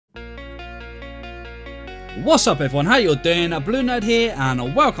What's up everyone, how you doing? BlueNerd here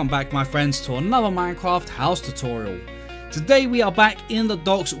and welcome back my friends to another Minecraft house tutorial. Today we are back in the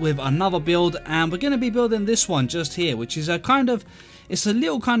docks with another build and we're going to be building this one just here, which is it's a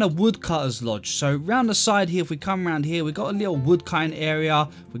little kind of woodcutter's lodge. So round the side here, if we come around here, we've got a little wood cutting area,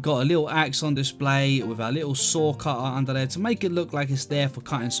 we've got a little axe on display with our little saw cutter under there to make it look like it's there for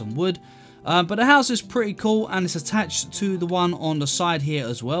cutting some wood. But the house is pretty cool and it's attached to the one on the side here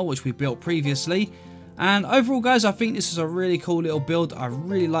as well, which we built previously. And overall guys, I think this is a really cool little build. I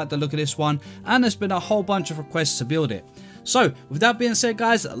really like the look of this one and there's been a whole bunch of requests to build it. So with that being said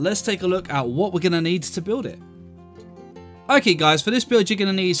guys, let's take a look at what we're going to need to build it. Okay guys, for this build you're going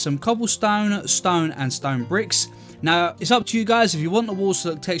to need some cobblestone, stone and stone bricks. Now it's up to you guys. If you want the walls to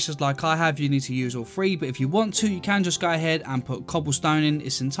look textured like I have, you need to use all three, but if you want to, you can just go ahead and put cobblestone in.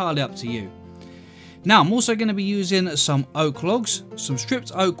 It's entirely up to you. Now I'm also going to be using some oak logs, some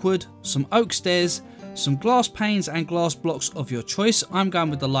stripped oak wood, some oak stairs, some glass panes and glass blocks of your choice. I'm going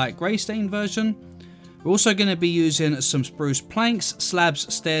with the light grey stain version. We're also going to be using some spruce planks,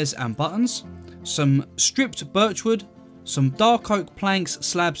 slabs, stairs and buttons, some stripped birchwood, some dark oak planks,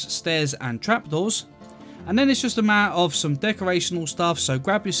 slabs, stairs and trapdoors. And then it's just a matter of some decorational stuff, so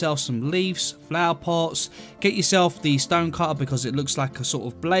grab yourself some leaves, flower pots, get yourself the stone cutter because it looks like a sort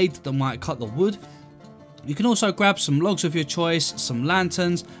of blade that might cut the wood. You can also grab some logs of your choice, some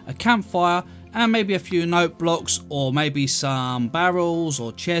lanterns, a campfire and maybe a few note blocks or maybe some barrels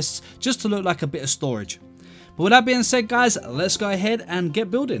or chests just to look like a bit of storage. But with that being said guys, let's go ahead and get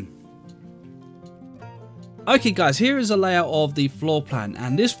building. Okay guys, here is a layout of the floor plan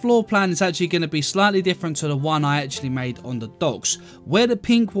and this floor plan is actually going to be slightly different to the one I actually made on the docks. Where the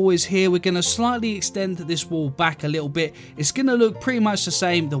pink wall is here, we're going to slightly extend this wall back a little bit. It's going to look pretty much the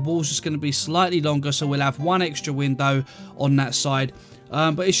same, the wall's just going to be slightly longer, so we'll have one extra window on that side.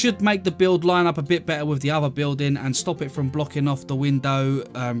 But it should make the build line up a bit better with the other building and stop it from blocking off the window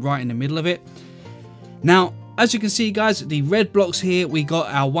right in the middle of it. Now as you can see guys, the red blocks here, we got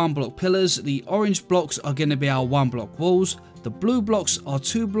our 1 block pillars, the orange blocks are going to be our 1 block walls, the blue blocks are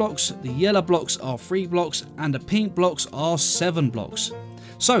 2 blocks, the yellow blocks are 3 blocks and the pink blocks are 7 blocks.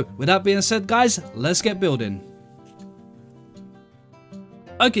 So with that being said guys, let's get building.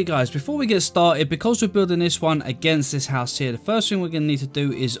 Okay guys, before we get started, because we're building this one against this house here, the first thing we're going to need to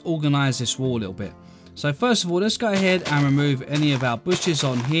do is organise this wall a little bit. So first of all, let's go ahead and remove any of our bushes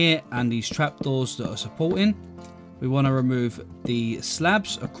on here and these trapdoors that are supporting. We want to remove the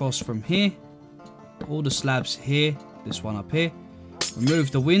slabs across from here, all the slabs here, this one up here. Remove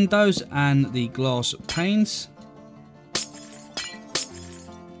the windows and the glass panes,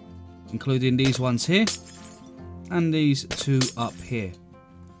 including these ones here and these 2 up here.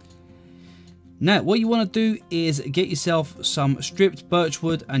 Now what you want to do is get yourself some stripped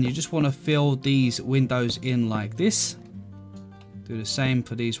birchwood and you just want to fill these windows in like this. Do the same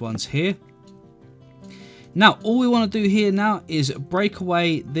for these ones here. Now all we want to do here now is break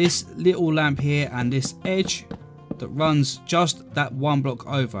away this little lamp here and this edge that runs just that 1 block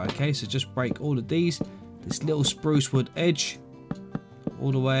over. Okay, so just break all of these, this little spruce wood edge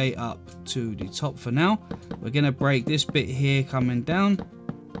all the way up to the top. For now we're going to break this bit here coming down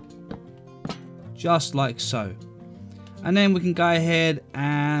just like so, and then we can go ahead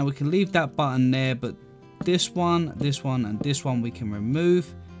and we can leave that button there, but this one and this one we can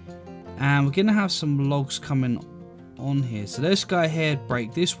remove, and we're gonna have some logs coming on here. So let's go ahead,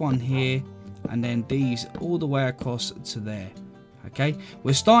 break this one here and then these all the way across to there. Okay,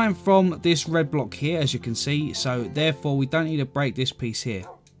 we're starting from this red block here as you can see, so therefore we don't need to break this piece here.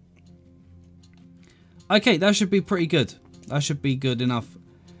 Okay, that should be pretty good. That should be good enough.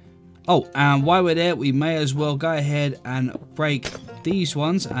 Oh, and while we're there, we may as well go ahead and break these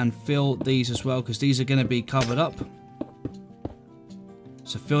ones and fill these as well, because these are going to be covered up.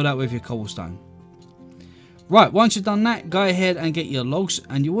 So fill that with your cobblestone. Right, once you've done that, go ahead and get your logs,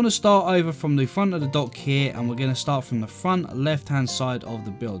 and you want to start over from the front of the dock here, and we're going to start from the front left hand side of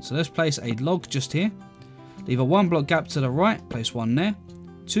the build. So let's place a log just here, leave a 1 block gap to the right, place one there,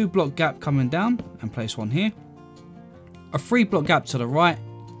 2 block gap coming down and place one here, a 3 block gap to the right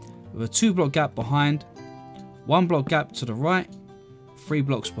with a 2 block gap behind, 1 block gap to the right, 3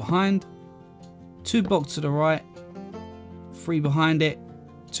 blocks behind, 2 blocks to the right, 3 behind it,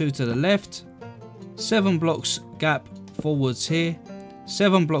 2 to the left, 7 blocks gap forwards here,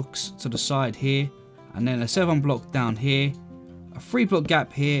 7 blocks to the side here, and then a 7 block down here, a 3 block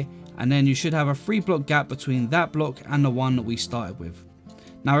gap here, and then you should have a 3 block gap between that block and the one that we started with.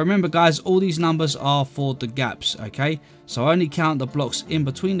 Now remember guys, all these numbers are for the gaps, okay? So only count the blocks in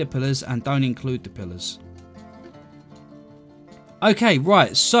between the pillars and don't include the pillars. Okay,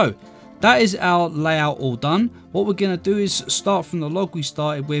 right, so That is our layout all done. What we're going to do is start from the log we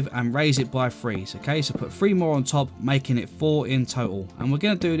started with and raise it by 3. Okay, so put 3 more on top, making it 4 in total. And we're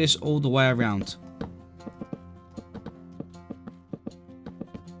going to do this all the way around.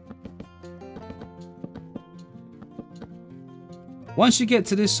 Once you get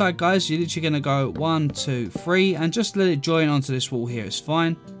to this side, guys, you're literally going to go 1, 2, 3 and just let it join onto this wall here. It's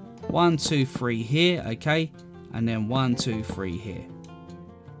fine. 1, 2, 3 here, okay, and then 1, 2, 3 here.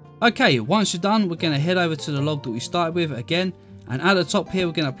 Okay, once you're done, we're going to head over to the log that we started with again, and at the top here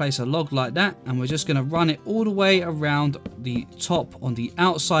we're going to place a log like that, and we're just going to run it all the way around the top on the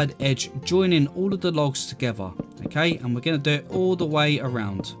outside edge, joining all of the logs together. Okay, and we're going to do it all the way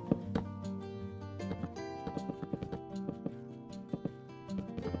around.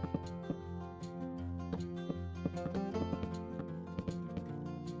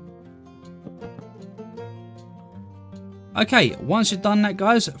 Okay, once you've done that,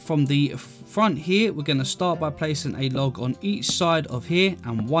 guys, from the front here, we're going to start by placing a log on each side of here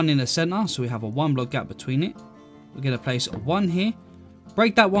and 1 in the center, so we have a 1 block gap between it. We're going to place 1 here,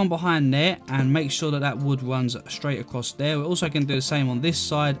 break that 1 behind there, and make sure that that wood runs straight across there. We're also going to do the same on this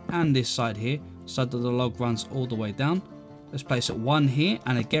side and this side here, so that the log runs all the way down. Let's place 1 here,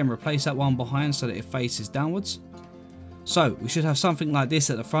 and again replace that 1 behind so that it faces downwards. So we should have something like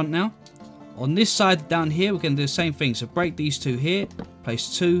this at the front now. On this side down here, we're going to do the same thing. So break these 2 here,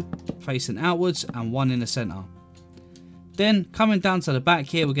 place 2 facing outwards and 1 in the center. Then coming down to the back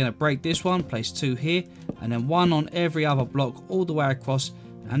here, we're going to break this 1, place 2 here, and then 1 on every other block all the way across.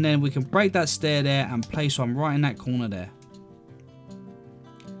 And then we can break that stair there and place 1 right in that corner there.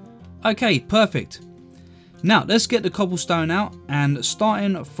 Okay, perfect. Now let's get the cobblestone out, and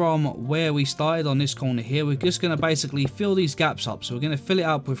starting from where we started on this corner here, we're just going to basically fill these gaps up. So we're going to fill it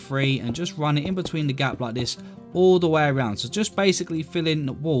up with 3 and just run it in between the gap like this all the way around. So just basically fill in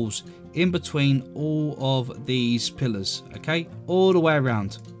the walls in between all of these pillars, okay, all the way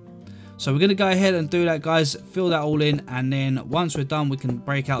around. So we're going to go ahead and do that, guys, fill that all in, and then once we're done we can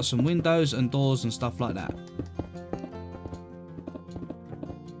break out some windows and doors and stuff like that.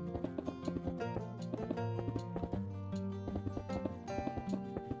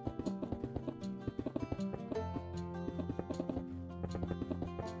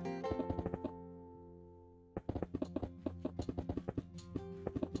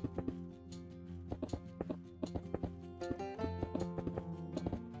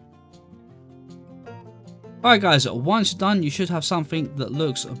 Alright guys, once you're done, you should have something that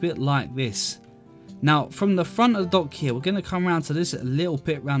looks a bit like this. Now from the front of the dock here, we're going to come around to this little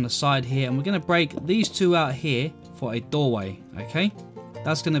pit around the side here, and we're going to break these 2 out here for a doorway. Okay,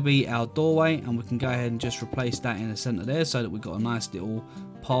 that's going to be our doorway, and we can go ahead and just replace that in the center there so that we've got a nice little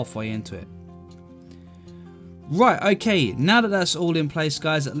pathway into it. Right, okay, now that that's all in place,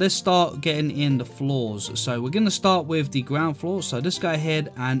 guys, let's start getting in the floors. So we're going to start with the ground floor. So let's go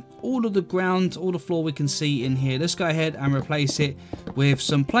ahead and all of the ground, all the floor we can see in here, let's go ahead and replace it with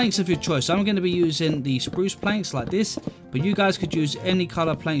some planks of your choice. So I'm going to be using the spruce planks like this, but you guys could use any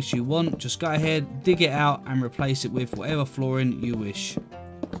color planks you want. Just go ahead, dig it out and replace it with whatever flooring you wish.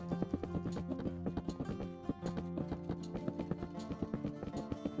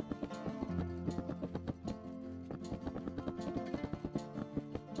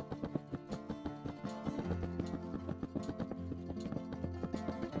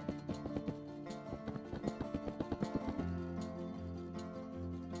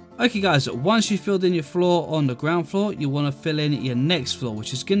 Okay guys, once you've filled in your floor on the ground floor, you want to fill in your next floor,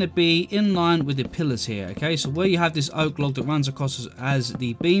 which is going to be in line with the pillars here. Okay, so where you have this oak log that runs across as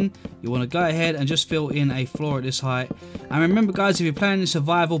the beam, you want to go ahead and just fill in a floor at this height. And remember guys, if you're playing in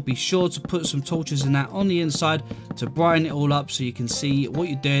survival, be sure to put some torches in that on the inside to brighten it all up so you can see what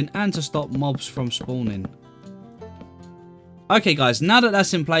you're doing and to stop mobs from spawning. Okay guys, now that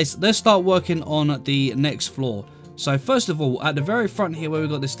that's in place, let's start working on the next floor. So first of all, at the very front here where we've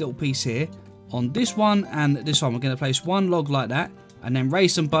got this little piece here, on this one and this one, we're going to place 1 log like that, and then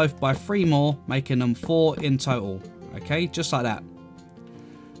raise them both by 3 more, making them 4 in total. Okay, just like that.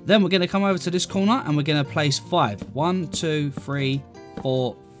 Then we're going to come over to this corner and we're going to place 5. 1, 2, 3,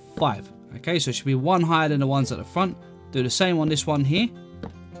 4, 5. Okay, so it should be 1 higher than the ones at the front. Do the same on this one here.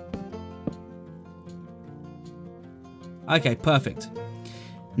 Okay, perfect.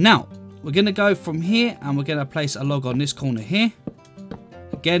 Now, we're going to go from here and we're going to place a log on this corner here.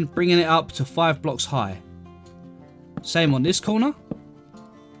 Again, bringing it up to 5 blocks high. Same on this corner.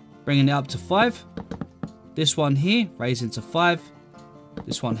 Bringing it up to 5. This one here, raising to 5.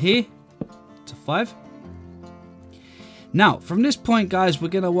 This one here, to 5. Now, from this point, guys, we're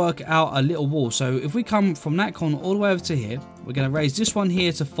going to work out a little wall. So if we come from that corner all the way over to here, we're going to raise this one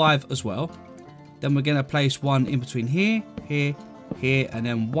here to 5 as well. Then we're going to place one in between here, here, here, and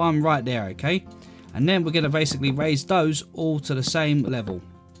then one right there, okay? And then we're going to basically raise those all to the same level.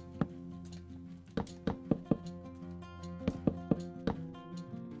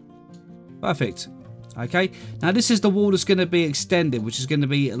 Perfect. Okay, now this is the wall that's going to be extended, which is going to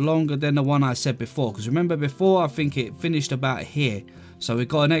be longer than the one I said before, because remember before I think it finished about here. So we've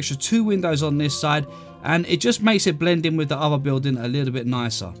got an extra 2 windows on this side, and it just makes it blend in with the other building a little bit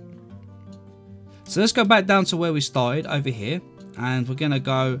nicer. So let's go back down to where we started over here, and we're going to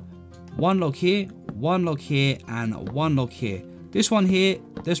go 1 log here, 1 log here, and 1 log here. This one here,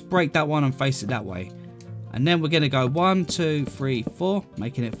 let's break that one and face it that way. And then we're going to go 1, 2, 3, 4,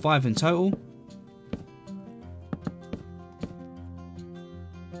 making it 5 in total.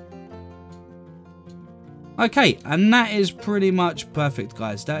 Okay, and that is pretty much perfect,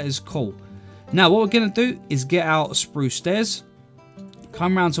 guys. That is cool. Now, what we're going to do is get out spruce stairs.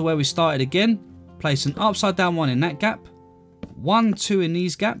 Come around to where we started again. Place an upside down one in that gap. 1, 2 in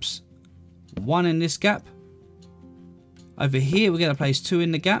these gaps. 1 in this gap. Over here, we're going to place 2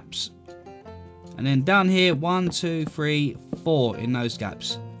 in the gaps. And then down here, 1, 2, 3, 4 in those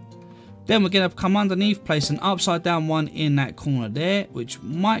gaps. Then we're going to come underneath, place an upside down one in that corner there, which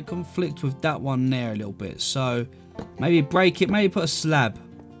might conflict with that one there a little bit. So maybe break it, maybe put a slab.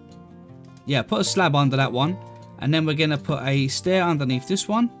 Yeah, put a slab under that one. And then we're going to put a stair underneath this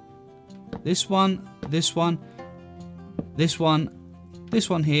one. This one, this one, this one, this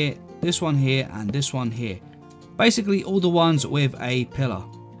one here, this one here, and this one here. Basically all the ones with a pillar.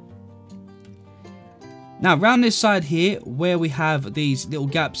 Now, around this side here, where we have these little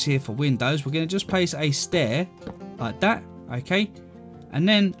gaps here for windows, we're going to just place a stair like that, okay? And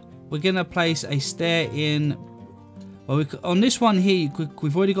then we're going to place a stair in, well, on this one here,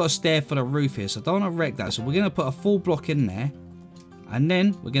 we've already got a stair for the roof here, so I don't want to wreck that. So we're going to put a full block in there, and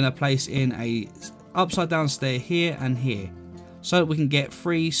then we're going to place in a upside down stair here and here, so that we can get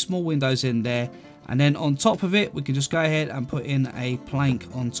 3 small windows in there. And then on top of it, we can just go ahead and put in a plank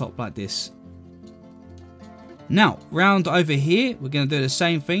on top like this. Now, round over here, we're going to do the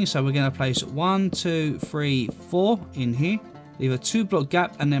same thing. So we're going to place 1, 2, 3, 4 in here. Leave a 2 block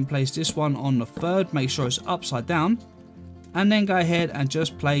gap and then place this one on the 3rd. Make sure it's upside down. And then go ahead and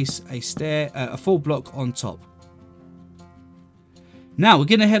just place a stair, a full block on top. Now, we're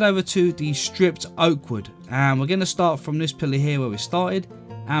going to head over to the stripped oak wood. And we're going to start from this pillar here where we started.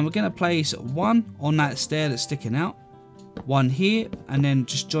 And we're going to place 1 on that stair that's sticking out. 1 here. And then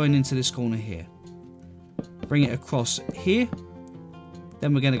just join into this corner here. Bring it across here.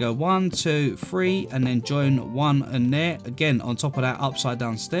 Then we're going to go 1, 2, 3 and then join 1 in there again on top of that upside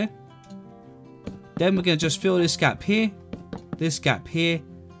down stair. Then we're going to just fill this gap here,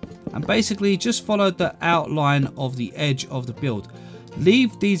 and basically just follow the outline of the edge of the build.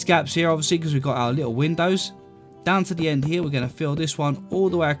 Leave these gaps here obviously because we've got our little windows. Down to the end here, we're going to fill this one all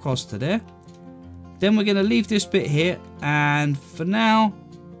the way across to there. Then we're going to leave this bit here, and for now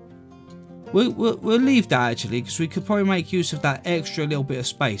We'll leave that actually, because we could probably make use of that extra little bit of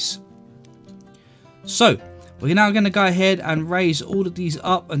space. So we're now going to go ahead and raise all of these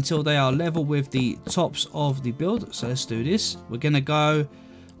up until they are level with the tops of the build. So let's do this. We're going to go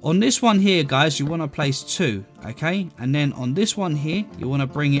on this one here, guys. You want to place 2, okay? And then on this one here, you want to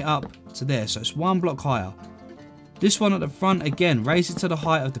bring it up to there. So it's 1 block higher. This one at the front, again, raise it to the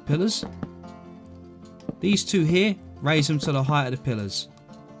height of the pillars. These 2 here, raise them to the height of the pillars.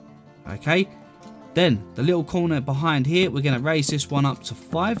 Okay, then the little corner behind here, we're going to raise this one up to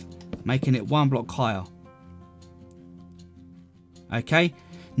 5, making it 1 block higher. Okay,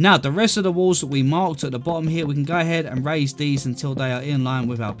 now the rest of the walls that we marked at the bottom here, we can go ahead and raise these until they are in line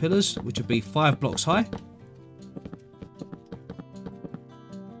with our pillars, which would be 5 blocks high.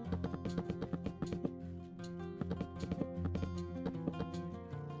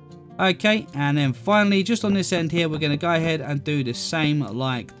 Okay, and then finally, just on this end here, we're going to go ahead and do the same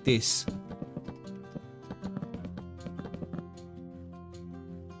like this.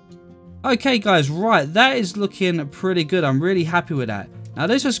 Okay, guys, right, that is looking pretty good. I'm really happy with that. Now,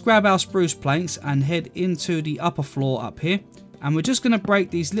 let's just grab our spruce planks and head into the upper floor up here. And we're just going to break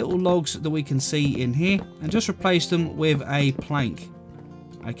these little logs that we can see in here and just replace them with a plank.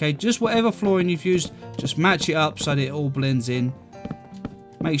 Okay, just whatever flooring you've used, just match it up so that it all blends in.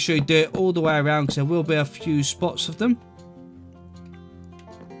 Make sure you do it all the way around because there will be a few spots of them.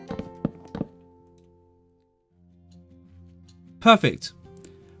 Perfect.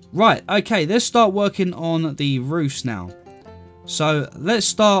 Right, okay, let's start working on the roofs now. So let's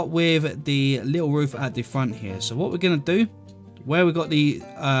start with the little roof at the front here. So what we're going to do, where we got the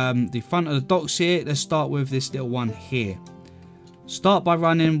front of the docks here, let's start with this little one here. Start by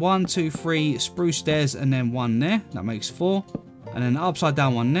running 1, 2, 3 spruce stairs and then 1 there. That makes 4. And then upside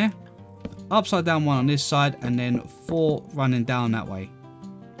down 1 there. Upside down 1 on this side and then 4 running down that way.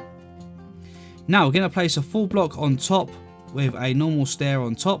 Now we're going to place a full block on top with a normal stair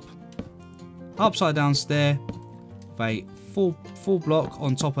on top. Upside down stair with a full block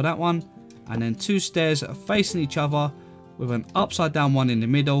on top of that one. And then 2 stairs facing each other with an upside down one in the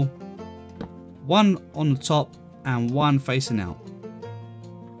middle. 1 on the top and 1 facing out.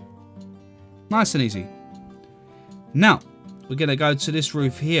 Nice and easy. Now, we're going to go to this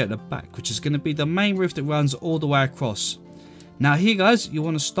roof here at the back, which is going to be the main roof that runs all the way across. Now here guys, you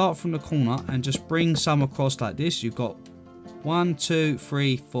want to start from the corner and just bring some across like this. You've got 1, 2,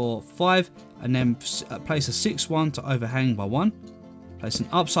 3, 4, 5 and then place a 6th one to overhang by 1. Place an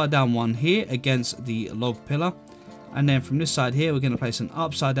upside down one here against the log pillar. And then from this side here, we're going to place an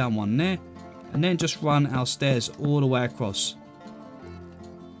upside down one there. And then just run our stairs all the way across.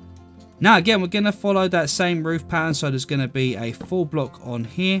 Now again, we're going to follow that same roof pattern. So there's going to be a full block on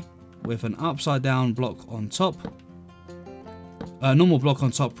here with an upside down block on top. A normal block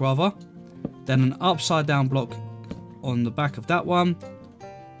on top rather. Then an upside down block on the back of that one.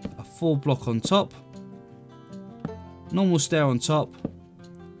 A full block on top. Normal stair on top.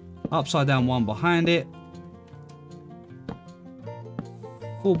 Upside down one behind it.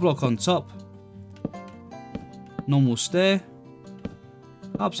 Full block on top. Normal stair.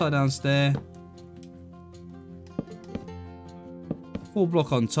 Upside down stair. Full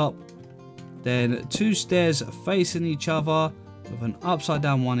block on top. Then 2 stairs facing each other with an upside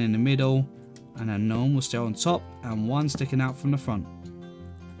down one in the middle and a normal stair on top and 1 sticking out from the front.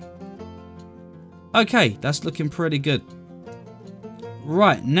 Okay, that's looking pretty good.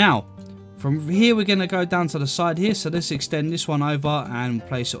 Right, now from here we're going to go down to the side here. So let's extend this one over and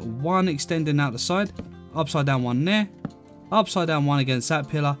place 1 extending out the side. Upside down one there. Upside down one against that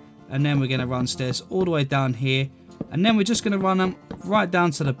pillar. And then we're going to run stairs all the way down here. And then we're just going to run them right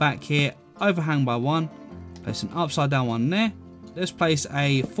down to the back here. Overhang by 1. Place an upside down one there. Let's place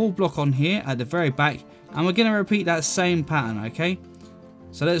a full block on here at the very back. And we're going to repeat that same pattern, okay?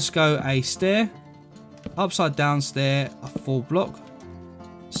 So let's go a stair. Upside down stair. A full block.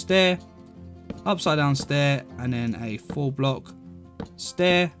 Stair. Upside down stair. And then a full block.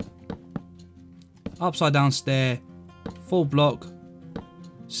 Stair. Upside down stair. Full block.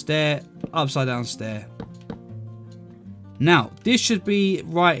 Stair. Upside down stair. Now, this should be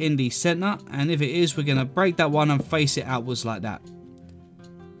right in the center, and if it is, we're going to break that one and face it outwards like that.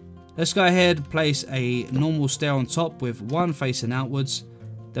 Let's go ahead and place a normal stair on top with 1 facing outwards.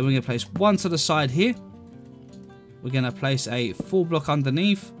 Then we're going to place 1 to the side here. We're going to place a full block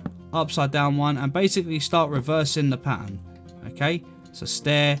underneath, upside down one, and basically start reversing the pattern. Okay, so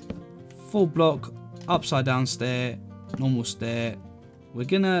stair, full block, upside down stair, normal stair. We're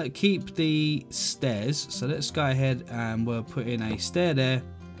going to keep the stairs, so let's go ahead and we'll put in a stair there,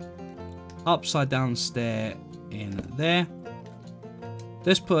 upside down stair in there.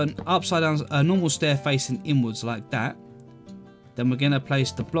 Let's put an upside down, a normal stair facing inwards like that. Then we're going to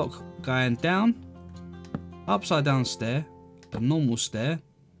place the block going down, upside down stair, a normal stair.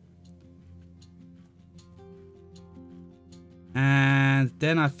 And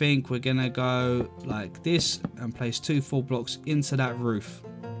then I think we're going to go like this and place 2 full blocks into that roof.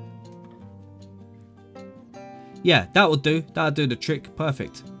 Yeah, that will do. That'll do the trick.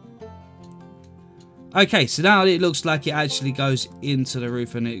 Perfect. Okay, so now it looks like it actually goes into the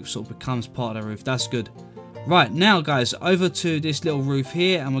roof and it sort of becomes part of the roof. That's good. Right, now guys, over to this little roof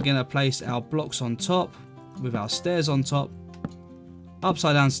here, and we're going to place our blocks on top with our stairs on top.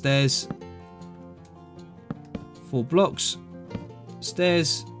 Upside down stairs. Full blocks.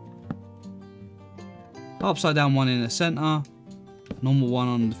 Stairs, upside down one in the center, normal one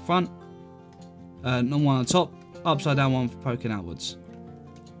on the front, normal one on the top, upside down one poking outwards.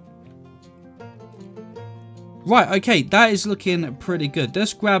 Right, okay, that is looking pretty good.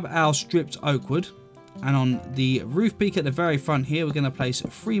 Let's grab our stripped oak wood, and on the roof peak at the very front here, we're going to place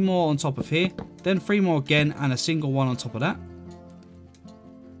 3 more on top of here, then 3 more again, and a single one on top of that.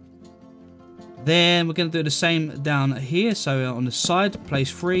 Then we're going to do the same down here. So on the side,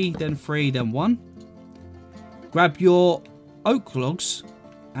 place 3, then 3, then 1. Grab your oak logs.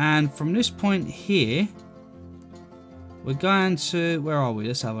 And from this point here, we're going to... Where are we?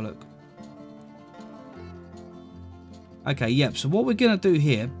 Let's have a look. Okay, yep. So what we're going to do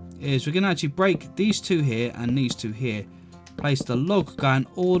here is we're going to actually break these 2 here and these 2 here. Place the log going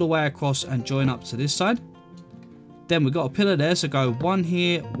all the way across and join up to this side. Then we've got a pillar there, so go one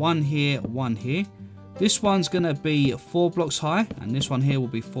here, one here, one here. This one's going to be 4 blocks high, and this one here will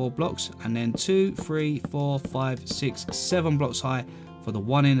be 4 blocks, and then 2, 3, 4, 5, 6, 7 blocks high for the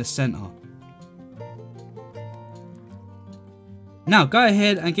one in the center. Now go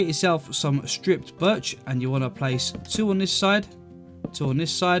ahead and get yourself some stripped birch, and you want to place 2 on this side, 2 on this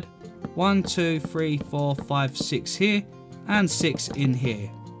side, 1, 2, 3, 4, 5, 6 here, and 6 in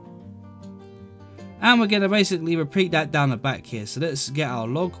here. And we're going to basically repeat that down the back here. So let's get our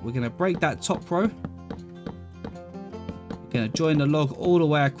log. We're going to break that top row. We're going to join the log all the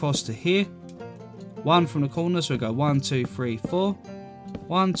way across to here. 1 from the corner, so we go 1, 2, 3, 4.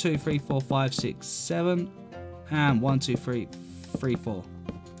 1, 2, 3, 4, 5, 6, 7. And 1, 2, 3, 3, 4.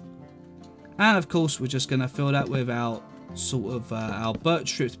 And of course, we're just going to fill that with our sort of our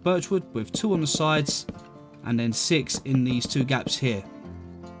stripped birchwood with 2 on the sides. And then 6 in these 2 gaps here.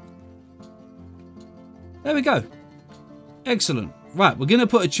 There we go. Excellent. Right, we're going to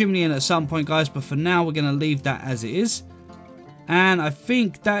put a chimney in at some point, guys, but for now we're going to leave that as it is. And I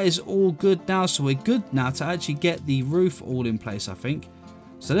think that is all good now, so we're good now to actually get the roof all in place, I think.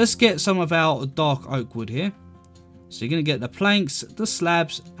 So let's get some of our dark oak wood here. So you're going to get the planks, the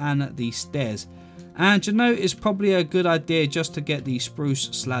slabs, and the stairs. And you know, it's probably a good idea just to get the spruce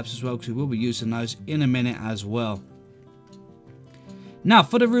slabs as well, because we will be using those in a minute as well. Now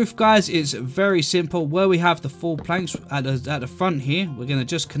for the roof, guys, it's very simple. Where we have the full planks at the front here, we're going to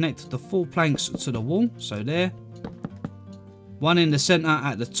just connect the full planks to the wall. So there. 1 in the center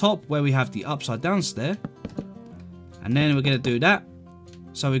at the top where we have the upside down stair. And then we're going to do that.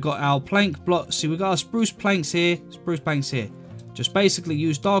 So we've got our plank block. See, we've got our spruce planks here, spruce planks here. Just basically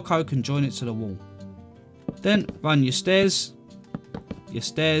use dark oak and join it to the wall. Then run your stairs,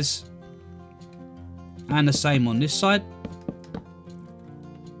 and the same on this side.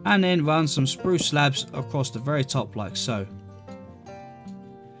 And then run some spruce slabs across the very top like so.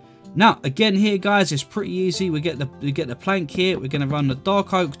 Now again here, guys, it's pretty easy. We get the plank here. We're going to run the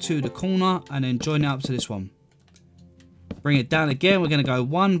dark oak to the corner and then join it up to this one. Bring it down again. We're going to go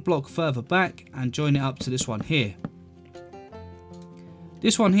 1 block further back and join it up to this one here.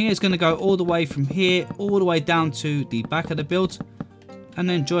 This one here is going to go all the way from here all the way down to the back of the build and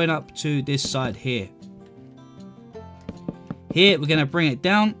then join up to this side here. Here we're going to bring it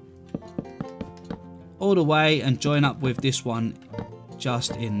down all the way and join up with this one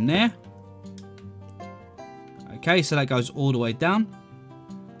just in there. Okay, so that goes all the way down.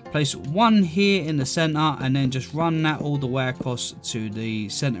 Place 1 here in the center and then just run that all the way across to the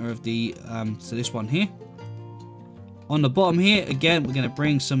center of the to this one here. On the bottom here, again, we're going to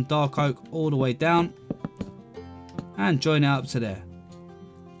bring some dark oak all the way down and join it up to there.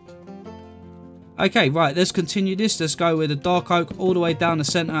 Okay, right, let's continue this. Let's go with the dark oak all the way down the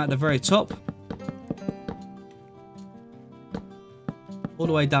center at the very top. All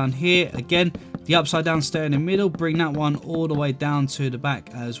the way down here. Again, the upside down stair in the middle. Bring that one all the way down to the back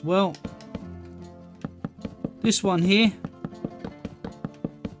as well. This one here.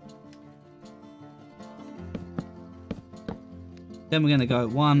 Then we're going to go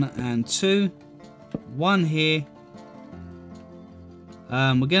 1 and 2. 1 here.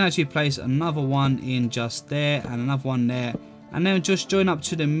 We're going to actually place another one in just there and another one there. And then just join up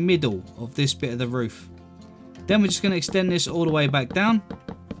to the middle of this bit of the roof. Then we're just going to extend this all the way back down.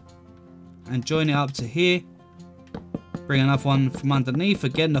 And join it up to here. Bring another one from underneath.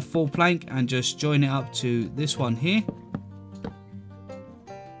 Again, the full plank. And just join it up to this one here.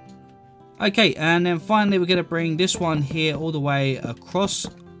 Okay, and then finally we're going to bring this one here all the way across.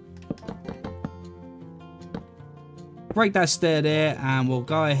 Break that stair there, and we'll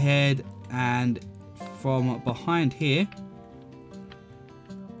go ahead and from behind here,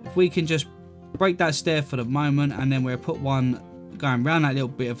 if we can just break that stair for the moment, and then we'll put one going around that little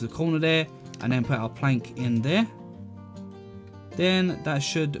bit of the corner there, and then put our plank in there. Then that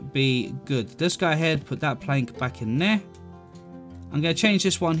should be good. Let's go ahead, put that plank back in there. I'm going to change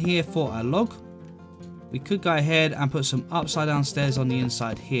this one here for a log. We could go ahead and put some upside down stairs on the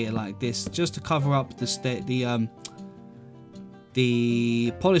inside here like this, just to cover up the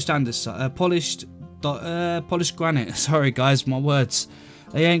polished granite. Sorry guys, my words,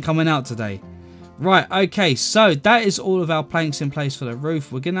 they ain't coming out today. Right, okay, so that is all of our planks in place for the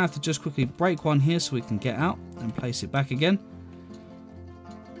roof. We're going to have to just quickly break one here so we can get out and place it back again.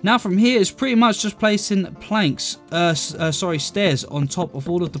 Now from here it's pretty much just placing planks, stairs on top of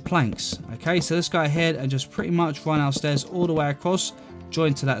all of the planks. Okay, so let's go ahead and just pretty much run our stairs all the way across,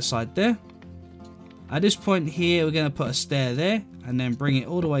 join to that side there. At this point here, we're going to put a stair there and then bring it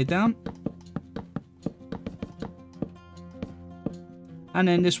all the way down. And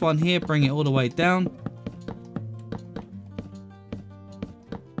then this one here, bring it all the way down.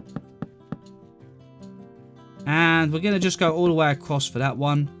 And we're going to just go all the way across for that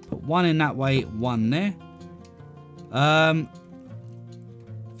one. Put one in that way, one there.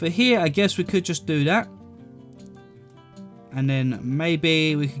 For here, I guess we could just do that. And then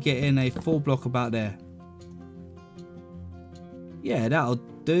maybe we could get in a full block about there. Yeah, that'll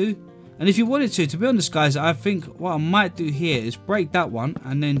do. And if you wanted to be honest guys, I think what I might do here is break that one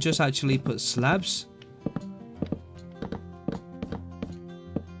and then just actually put slabs.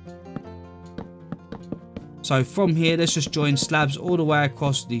 So from here, let's just join slabs all the way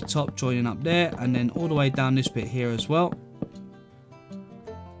across the top, joining up there, and then all the way down this bit here as well.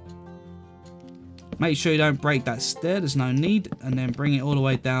 Make sure you don't break that stair, there's no need, and then bring it all the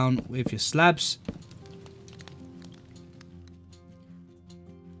way down with your slabs.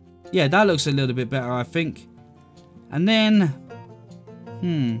 Yeah, that looks a little bit better, I think. And then,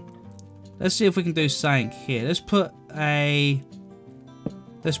 let's see if we can do something here. Let's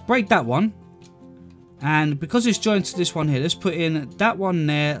break that one. And because it's joined to this one here, let's put in that one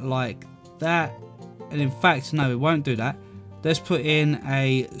there like that. And in fact, no, we won't do that. Let's put in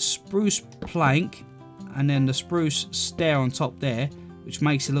a spruce plank and then the spruce stair on top there, which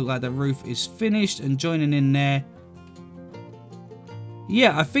makes it look like the roof is finished, and joining in there.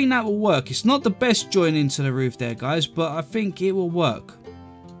 Yeah, I think that will work. It's not the best join into the roof there, guys, but I think it will work.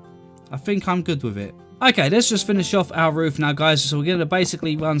 I think I'm good with it. Okay, let's just finish off our roof now, guys. So we're going to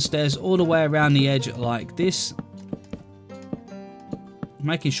basically run stairs all the way around the edge like this.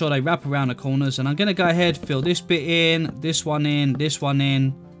 Making sure they wrap around the corners. And I'm going to go ahead, fill this bit in, this one in, this one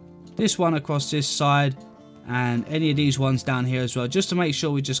in, this one across this side, and any of these ones down here as well, just to make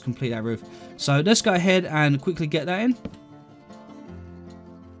sure we just complete that roof. So let's go ahead and quickly get that in.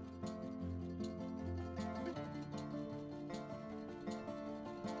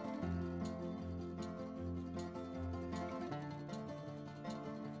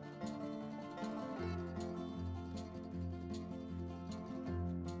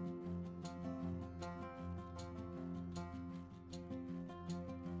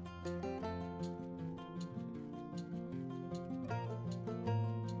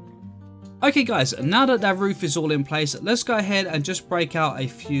 Okay guys, now that that roof is all in place, let's go ahead and just break out a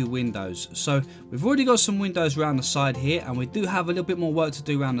few windows. So we've already got some windows around the side here, and we do have a little bit more work to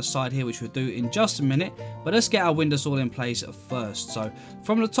do around the side here, which we'll do in just a minute. But let's get our windows all in place first. So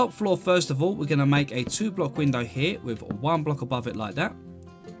from the top floor, first of all, we're going to make a 2-block window here with 1 block above it like that.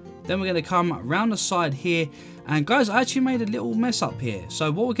 Then we're going to come around the side here, and guys, I actually made a little mess up here.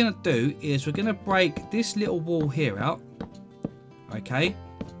 So what we're going to do is we're going to break this little wall here out. Okay.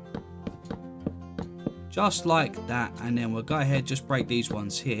 Just like that, and then we'll go ahead, just break these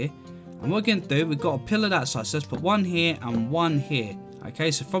ones here. And what we're going to do, we've got a pillar that side, so let's put one here and one here.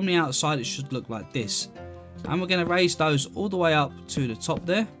 Okay, so from the outside it should look like this, and we're going to raise those all the way up to the top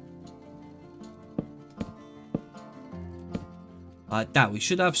there, like that. We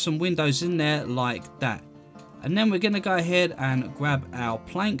should have some windows in there like that. And then we're going to go ahead and grab our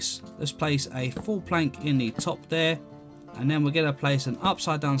planks. Let's place a full plank in the top there. And then we're going to place an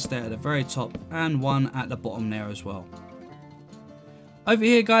upside down stair at the very top and one at the bottom there as well. Over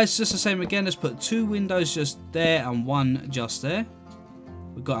here guys, just the same again. Let's put 2 windows just there and 1 just there.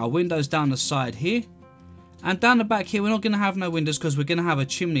 We've got our windows down the side here. And down the back here, we're not going to have no windows because we're going to have a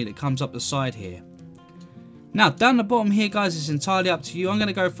chimney that comes up the side here. Now down the bottom here guys, it's entirely up to you. I'm going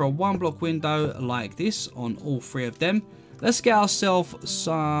to go for a 1-block window like this on all 3 of them. Let's get ourselves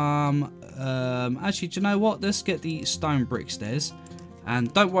some... actually, do you know what? Let's get the stone brick stairs.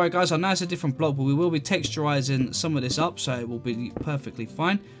 And don't worry guys, I know it's a different block, but we will be texturizing some of this up, so it will be perfectly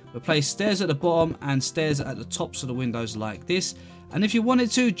fine. We'll place stairs at the bottom and stairs at the tops of the windows like this. And if you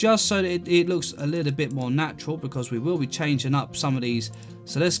wanted to, just so that it looks a little bit more natural, because we will be changing up some of these.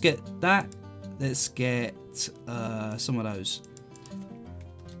 So let's get that. Let's get some of those.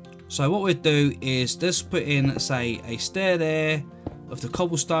 So what we'll do is let's put in, say, a stair there of the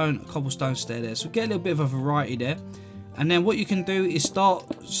cobblestone, a cobblestone stair there. So get a little bit of a variety there. And then what you can do is start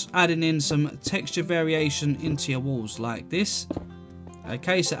adding in some texture variation into your walls like this.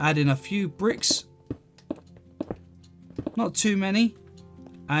 Okay, so add in a few bricks. Not too many.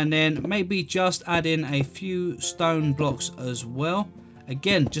 And then maybe just add in a few stone blocks as well.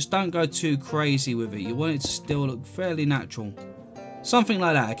 Again, just don't go too crazy with it. You want it to still look fairly natural. Something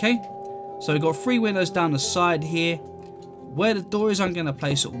like that, okay? So we've got 3 windows down the side here. Where the door is, I'm going to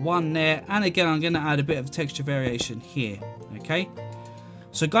place 1 there. And again, I'm going to add a bit of texture variation here, okay?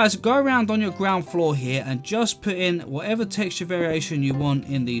 So guys, go around on your ground floor here and just put in whatever texture variation you want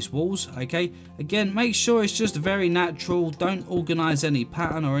in these walls, okay? Again, make sure it's just very natural. Don't organize any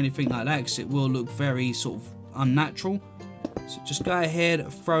pattern or anything like that, because it will look very sort of unnatural. So just go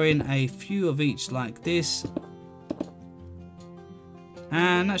ahead, throw in a few of each like this.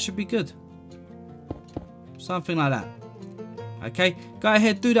 And that should be good. Something like that. Okay, go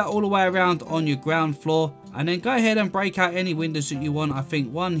ahead, do that all the way around on your ground floor, and then go ahead and break out any windows that you want. I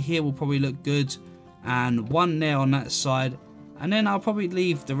think one here will probably look good, and one there on that side, and then I'll probably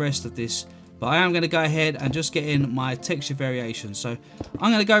leave the rest of this. But I am going to go ahead and just get in my texture variation. So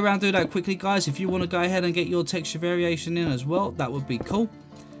I'm going to go around and do that quickly, guys. If you want to go ahead and get your texture variation in as well, that would be cool.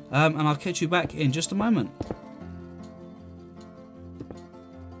 And I'll catch you back in just a moment.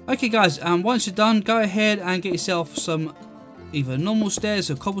 Okay, guys, once you're done, go ahead and get yourself some either normal stairs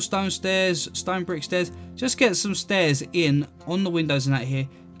or cobblestone stairs, stone brick stairs. Just get some stairs in on the windows and that here,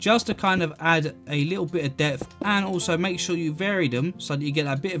 just to kind of add a little bit of depth, and also make sure you vary them so that you get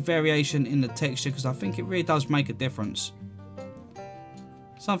a bit of variation in the texture, because I think it really does make a difference.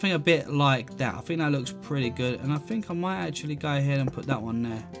 Something a bit like that. I think that looks pretty good, and I think I might actually go ahead and put that one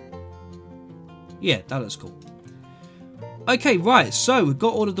there. Yeah, that looks cool. Okay, right, so we've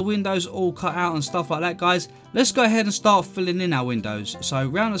got all of the windows all cut out and stuff like that, guys. Let's go ahead and start filling in our windows. So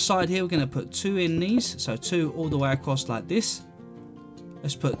around the side here, we're going to put 2 in these. So 2 all the way across like this.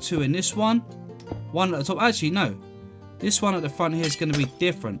 Let's put 2 in this one. 1 at the top. Actually, no. This one at the front here is going to be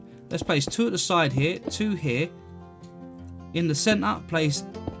different. Let's place 2 at the side here, 2 here. In the center, place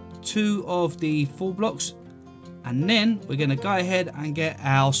 2 of the full blocks. And then we're going to go ahead and get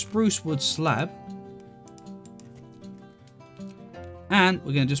our spruce wood slab. And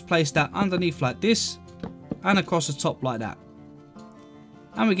we're going to just place that underneath like this, and across the top like that.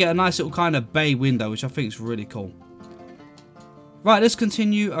 And we get a nice little kind of bay window, which I think is really cool. Right, let's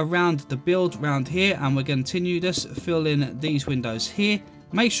continue around the build around here, and we're going to continue this, fill in these windows here.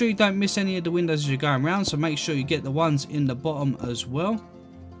 Make sure you don't miss any of the windows as you're going around, so make sure you get the ones in the bottom as well.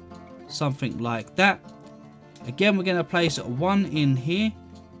 Something like that. Again, we're going to place 1 in here.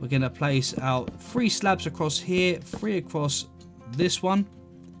 We're going to place our 3 slabs across here, 3 across this one.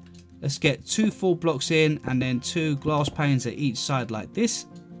 Let's get 2 full blocks in, and then 2 glass panes at each side like this.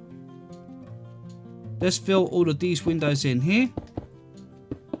 Let's fill all of these windows in here,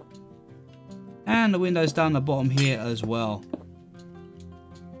 and the windows down the bottom here as well.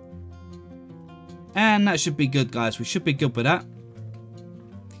 And that should be good, guys. We should be good with that.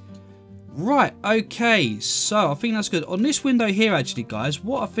 Right, okay, so I think that's good. On this window here, actually, guys,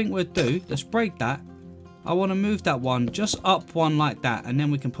 what I think we'll do, let's break that. I want to move that one just up 1 like that, and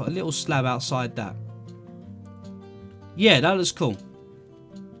then we can put a little slab outside that. Yeah, that looks cool.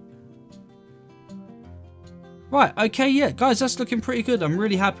 Right, okay, yeah, guys, that's looking pretty good. I'm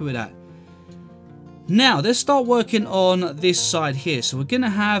really happy with that. Now, let's start working on this side here. So we're going to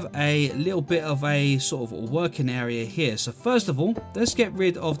have a little bit of a sort of working area here. So first of all, let's get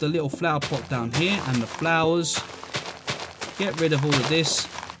rid of the little flower pot down here and the flowers. Get rid of all of this.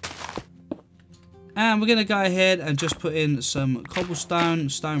 And we're going to go ahead and just put in some cobblestone,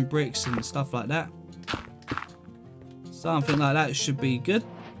 stone bricks and stuff like that. Something like that should be good.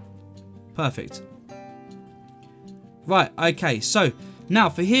 Perfect. Right, okay, so now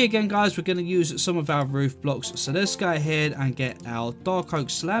for here again, guys, we're going to use some of our roof blocks. So let's go ahead and get our dark oak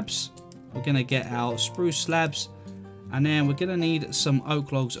slabs. We're going to get our spruce slabs. And then we're going to need some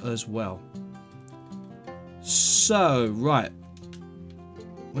oak logs as well. So, right.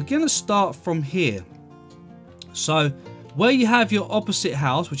 We're going to start from here. So where you have your opposite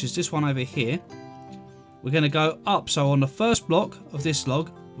house, which is this one over here, we're going to go up. So on the first block of this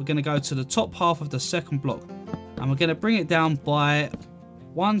log, we're going to go to the top half of the second block. And we're going to bring it down by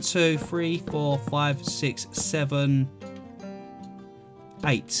 1, 2, 3, 4, 5, 6, 7,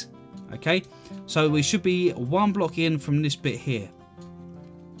 8. Okay, so we should be 1 block in from this bit here.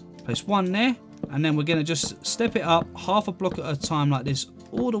 Place 1 there, and then we're going to just step it up half a block at a time like this,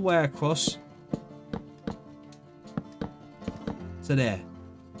 all the way across to there.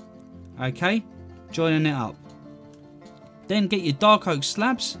 Okay, joining it up. Then get your dark oak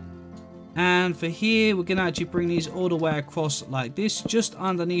slabs, and for here we're going to actually bring these all the way across like this, just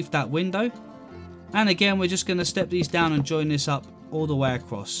underneath that window. And again, we're just going to step these down and join this up all the way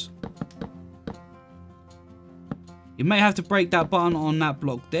across. You may have to break that button on that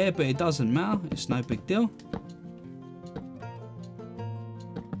block there, but it doesn't matter, it's no big deal.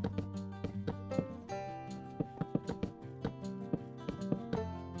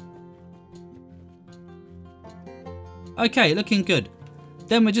 Okay, looking good.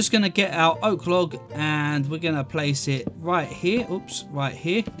 Then we're just going to get our oak log and we're going to place it right here. Oops, right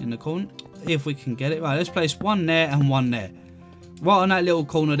here in the corner, if we can get it. Right, let's place 1 there and 1 there. Right on that little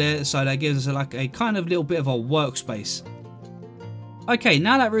corner there, so that gives us like a kind of little bit of a workspace. Okay,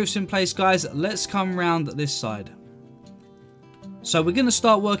 now that roof's in place, guys, let's come around this side. So we're going to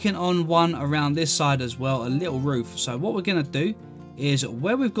start working on one around this side as well, a little roof. So what we're going to do is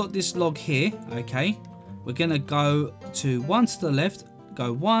where we've got this log here, okay, we're going to go to one to the left,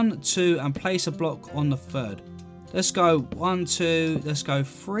 go 1, 2, and place a block on the third. Let's go 1, 2, let's go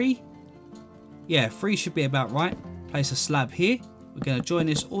 3. Yeah, 3 should be about right. Place a slab here. We're going to join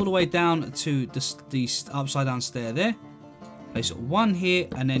this all the way down to the upside down stair there. Place 1 here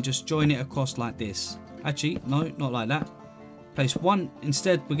and then just join it across like this. Actually, no, not like that. Place 1,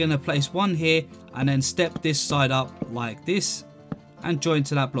 instead we're going to place 1 here and then step this side up like this and join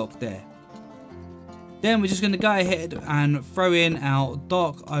to that block there. Then we're just going to go ahead and throw in our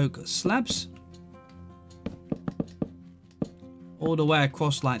dark oak slabs all the way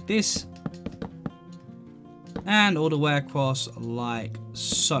across like this and all the way across like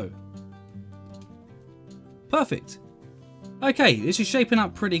so. Perfect. Okay, this is shaping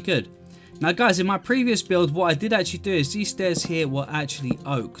up pretty good. Now guys, in my previous build, what I did actually do is these stairs here were actually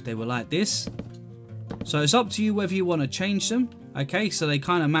oak. They were like this. So it's up to you whether you want to change them. Okay, so they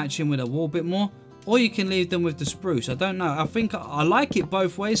kind of match in with a wall a bit more. Or you can leave them with the spruce. I don't know. I think I like it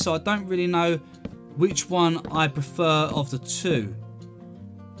both ways, so I don't really know which one I prefer of the two.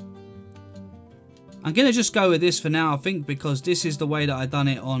 I'm going to just go with this for now, I think, because this is the way that I done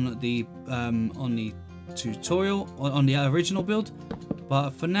it on the tutorial, on the original build.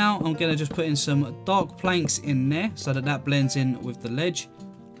 But for now, I'm going to just put in some dark planks in there so that that blends in with the ledge.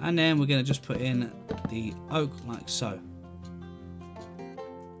 And then we're going to just put in the oak like so.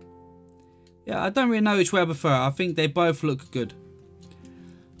 Yeah, I don't really know which way I prefer. I think they both look good.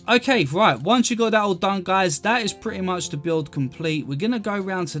 Okay, right. Once you got that all done, guys, that is pretty much the build complete. We're going to go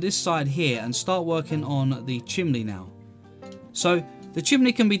around to this side here and start working on the chimney now. So the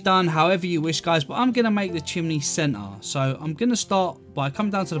chimney can be done however you wish, guys, but I'm going to make the chimney center. So I'm going to start by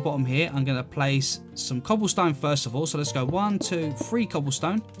coming down to the bottom here. I'm going to place some cobblestone first of all. So let's go 1, 2, 3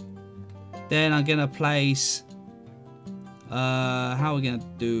 cobblestone. Then I'm going to place... how are we going to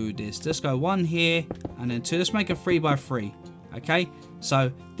do this? Let's go 1 here and then 2. Let's make a 3 by 3. Okay, so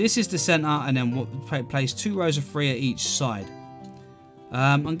this is the center and then place 2 rows of 3 at each side.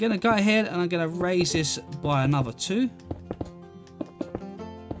 I'm going to go ahead and I'm going to raise this by another 2.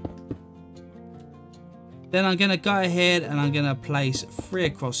 Then I'm going to go ahead and I'm going to place 3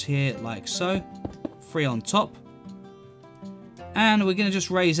 across here like so. 3 on top. And we're going to just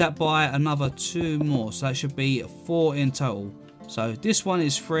raise that by another 2 more. So that should be 4 in total. So this one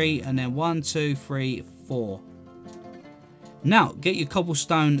is 3 and then 1, 2, 3, 4. Now get your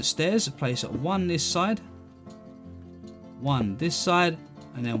cobblestone stairs. Place 1 this side. 1 this side.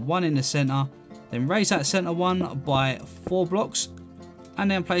 And then 1 in the center. Then raise that center one by 4 blocks. And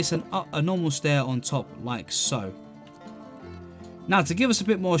then place a normal stair on top like so. Now to give us a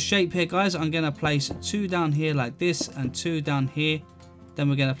bit more shape here, guys, I'm going to place 2 down here like this and 2 down here. Then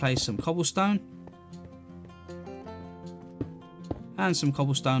we're going to place some cobblestone. And some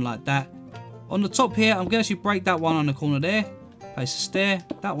cobblestone like that. On the top here, I'm going to actually break that one on the corner there. Place a stair,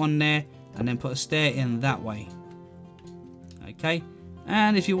 that one there. And then put a stair in that way. Okay.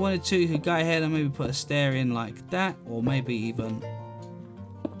 And if you wanted to, you could go ahead and maybe put a stair in like that. Or maybe even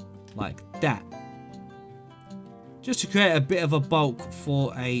like that. Just to create a bit of a bulk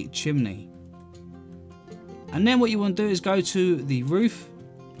for a chimney. And then what you want to do is go to the roof.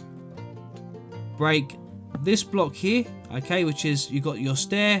 Break this block here. Okay, which is you got your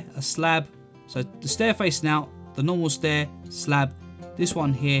stair, a slab. So the stair facing out, the normal stair, slab, this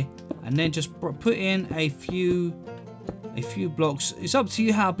one here. And then just put in a few blocks. It's up to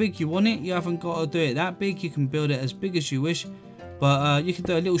you how big you want it. You haven't got to do it that big. You can build it as big as you wish. But you can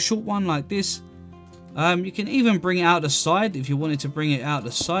do a little short one like this. You can even bring it out the side if you wanted to bring it out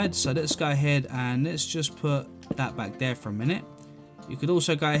the side. So let's go ahead and let's just put that back there for a minute. You could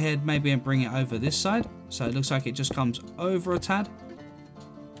also go ahead maybe and bring it over this side. So it looks like it just comes over a tad.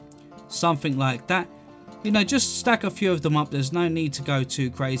 Something like that. You know, just stack a few of them up. There's no need to go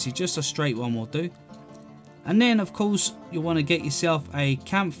too crazy. Just a straight one will do. And then of course you want to get yourself a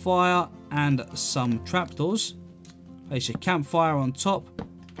campfire and some trapdoors. Place your campfire on top.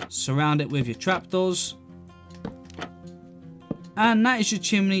 Surround it with your trapdoors. And that is your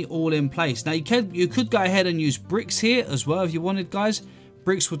chimney all in place. Now you could go ahead and use bricks here as well if you wanted, guys.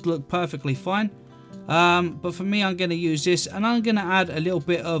 Bricks would look perfectly fine. But for me, I'm going to use this. And I'm going to add a little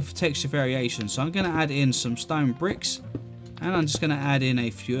bit of texture variation. So I'm going to add in some stone bricks. And I'm just going to add in a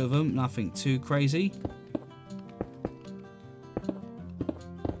few of them. Nothing too crazy.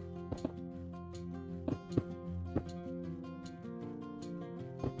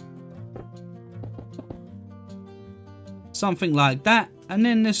 Something like that. And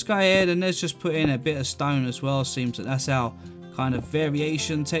then let's go ahead and let's just put in a bit of stone as well. Seems that that's our kind of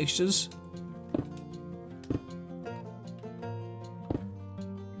variation textures.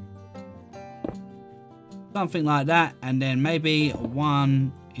 Something like that, and then maybe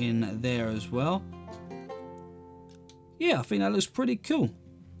one in there as well. Yeah, I think that looks pretty cool.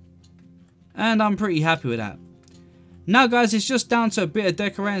 And I'm pretty happy with that. Now guys, it's just down to a bit of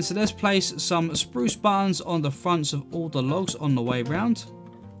decorating, so let's place some spruce buttons on the fronts of all the logs on the way round.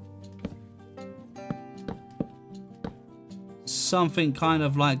 Something kind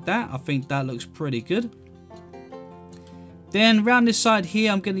of like that. I think that looks pretty good. Then round this side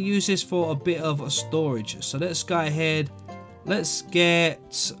here, I'm going to use this for a bit of storage. So let's go ahead. Let's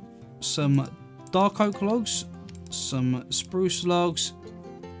get some dark oak logs, some spruce logs.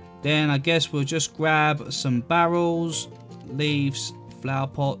 Then I guess we'll just grab some barrels, leaves, flower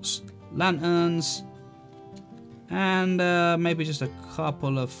pots, lanterns, and maybe just a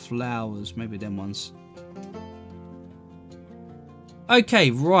couple of flowers, maybe them ones. Okay,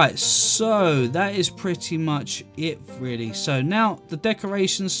 right, so that is pretty much it really. So now the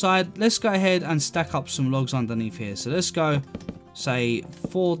decoration side, let's go ahead and stack up some logs underneath here. So let's go, say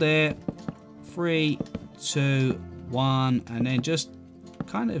 4 there, 3, 2, 1, and then just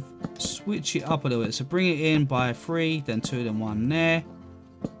kind of switch it up a little bit. So bring it in by 3, then 2, then 1 there,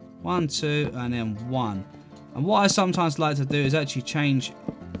 1, 2, and then 1. And what I sometimes like to do is actually change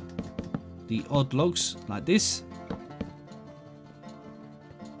the odd logs like this,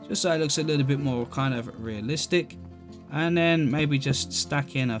 just so it looks a little bit more kind of realistic. And then maybe just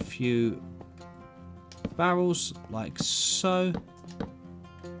stack in a few barrels like so.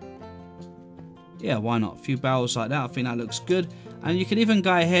 Yeah, why not? A few barrels like that. I think that looks good. And you can even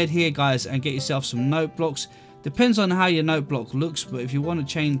go ahead here, guys, and get yourself some note blocks. Depends on how your note block looks, but if you want to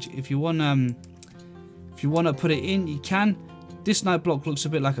change, if you want to put it in, you can. This note block looks a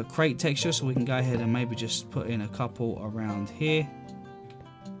bit like a crate texture, so we can go ahead and maybe just put in a couple around here.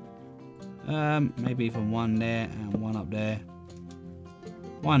 Maybe even one there and one up there.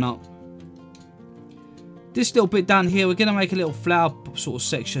 Why not? This little bit down here, we're going to make a little flower sort of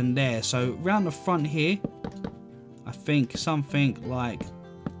section there. So around the front here, I think something like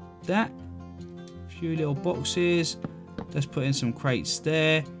that. A few little boxes. Let's put in some crates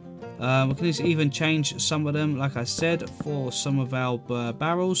there. We can even change some of them, like I said, for some of our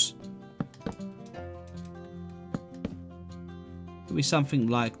barrels. Could be something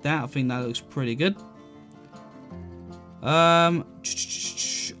like that. I think that looks pretty good.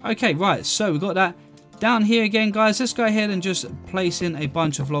 Okay, right, so we've got that. Down here again, guys, let's go ahead and just place in a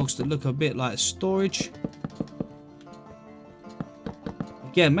bunch of logs that look a bit like storage.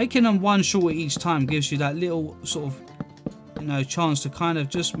 Again, making them one shorter each time gives you that little sort of, you know, chance to kind of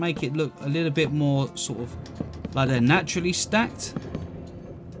just make it look a little bit more sort of like they're naturally stacked.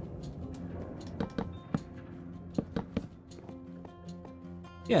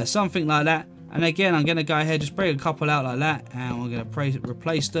 Yeah, something like that. And again, I'm going to go ahead, just break a couple out like that, and we're going to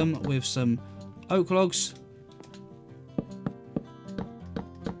replace them with some oak logs.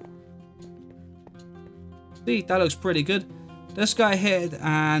 See, that looks pretty good. Let's go ahead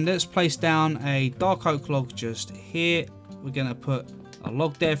and let's place down a dark oak log just here. We're going to put a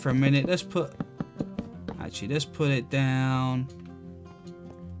log there for a minute. Let's put it down.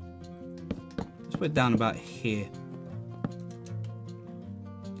 Let's put it down about here,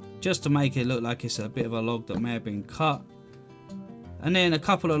 just to make it look like it's a bit of a log that may have been cut. And then a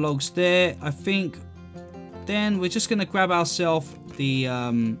couple of logs there, I think. Then we're just going to grab ourselves the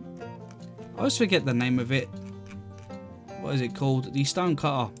I always forget the name of it. What is it called? The stone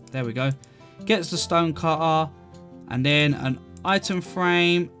cutter. There we go. Gets the stone cutter, and then an item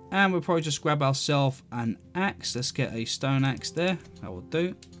frame, and we'll probably just grab ourselves an axe. Let's get a stone axe there. That will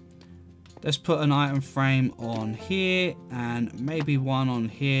do. Let's put an item frame on here, and maybe one on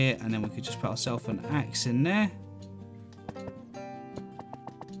here, and then we could just put ourselves an axe in there.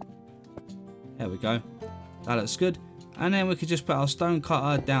 There we go. That looks good. And then we could just put our stone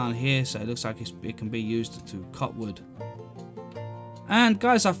cutter down here, so it looks like it can be used to cut wood. And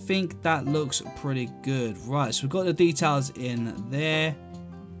guys, I think that looks pretty good. Right, so we've got the details in there.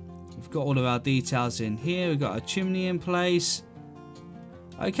 We've got all of our details in here. We've got a chimney in place.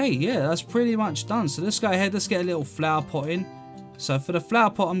 Okay, yeah, that's pretty much done. So let's go ahead, let's get a little flower pot in. So for the flower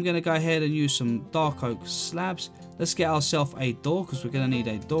pot, I'm going to go ahead and use some dark oak slabs. Let's get ourselves a door, because we're going to need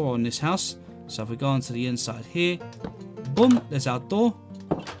a door on this house. So if we go onto the inside here, boom, there's our door.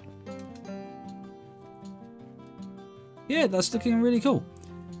 Yeah, that's looking really cool.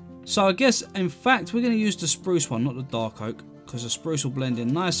 So I guess, in fact, we're going to use the spruce one, not the dark oak, because the spruce will blend in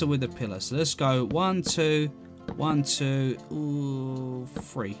nicer with the pillar. So let's go 1, 2, 1, 2, ooh,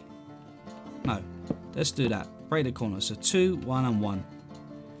 3. No, let's do that. Break the corner. So 2, 1, and 1.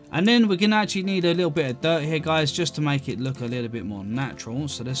 And then we're going to actually need a little bit of dirt here, guys, just to make it look a little bit more natural.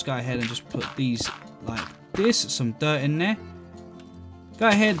 So let's go ahead and just put these like this, some dirt in there. Go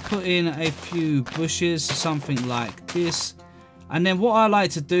ahead, put in a few bushes, something like this. And then what I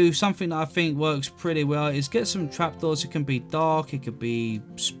like to do, something that I think works pretty well, is get some trapdoors. It can be dark, it could be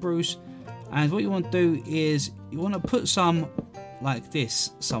spruce. And what you want to do is you want to put some like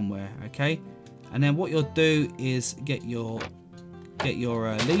this somewhere, okay? And then what you'll do is get your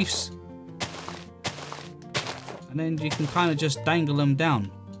leaves. And then you can kind of just dangle them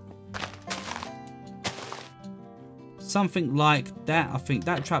down. Something like that. I think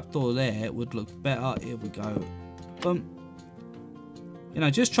that trapdoor there would look better. Here we go. Boom. You know,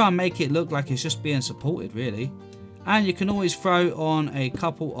 just try and make it look like it's just being supported, really. And you can always throw on a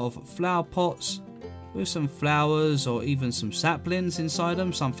couple of flower pots with some flowers or even some saplings inside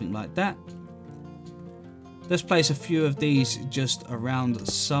them, something like that. Let's place a few of these just around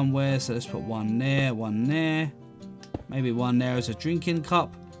somewhere. So let's put one there, maybe one there as a drinking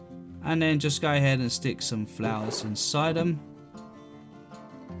cup. And then just go ahead and stick some flowers inside them.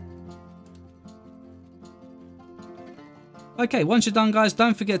 Okay, once you're done, guys,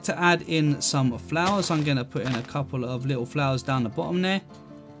 don't forget to add in some flowers. I'm going to put in a couple of little flowers down the bottom there.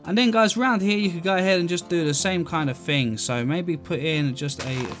 And then, guys, around here, you could go ahead and just do the same kind of thing. So maybe put in just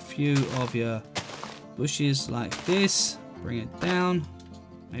a few of your bushes like this. Bring it down.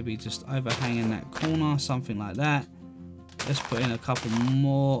 Maybe just overhanging that corner, something like that. Let's put in a couple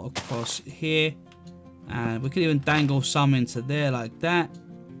more across here. And we could even dangle some into there like that.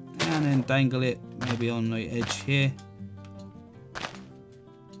 And then dangle it maybe on the edge here.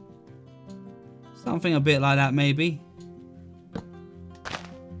 Something a bit like that maybe.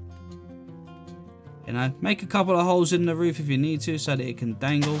 You know, make a couple of holes in the roof if you need to so that it can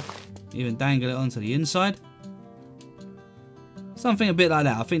dangle. Even dangle it onto the inside. Something a bit like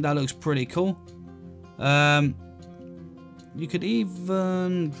that. I think that looks pretty cool. You could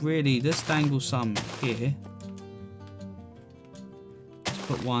even really just dangle some here. Let's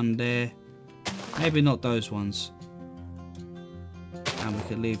put one there. Maybe not those ones. And we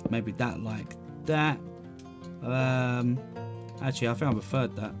could leave maybe that like that. Actually, I think I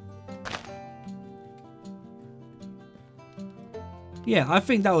preferred that. Yeah, I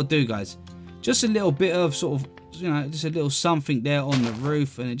think that will do, guys. Just a little bit of sort of, you know, just a little something there on the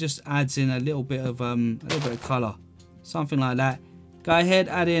roof, and it just adds in a little bit of colour. Something like that. Go ahead,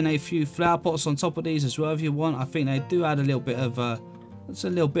 add in a few flower pots on top of these as well if you want. I think they do add a little bit of that's a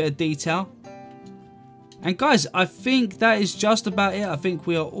little bit of detail. And guys, I think that is just about it. I think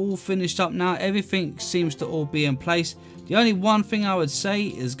we are all finished up now. Everything seems to all be in place. The only one thing I would say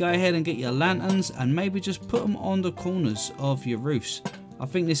is go ahead and get your lanterns and maybe just put them on the corners of your roofs. I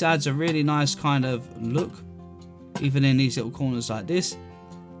think this adds a really nice kind of look, even in these little corners like this.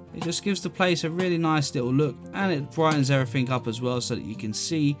 It just gives the place a really nice little look, and it brightens everything up as well so that you can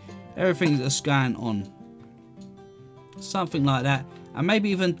see everything that's going on. Something like that. And maybe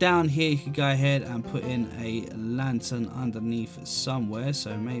even down here you could go ahead and put in a lantern underneath somewhere.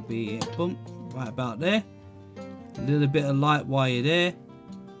 So maybe, boom, right about there. A little bit of light while you're there.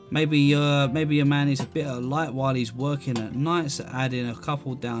 Maybe your man needs a bit of light while he's working at night, so add in a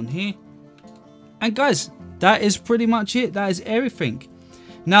couple down here. And guys, that is pretty much it. That is everything.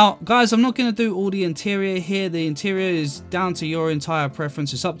 Now, guys, I'm not going to do all the interior here. The interior is down to your entire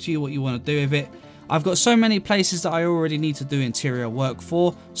preference. It's up to you what you want to do with it. I've got so many places that I already need to do interior work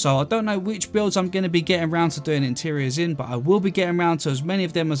for, so I don't know which builds I'm going to be getting around to doing interiors in, but I will be getting around to as many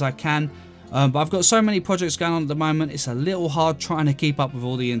of them as I can. But I've got so many projects going on at the moment, it's a little hard trying to keep up with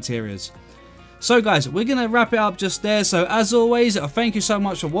all the interiors. So guys, we're going to wrap it up just there. So as always, thank you so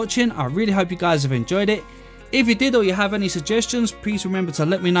much for watching. I really hope you guys have enjoyed it. If you did or you have any suggestions, please remember to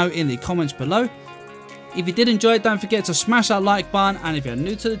let me know in the comments below. If you did enjoy it, don't forget to smash that like button, and if you're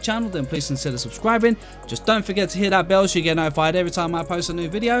new to the channel, then please consider subscribing. Just don't forget to hit that bell so you get notified every time I post a new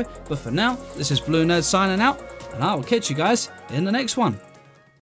video. But for now, this is BlueNerd signing out, and I will catch you guys in the next one.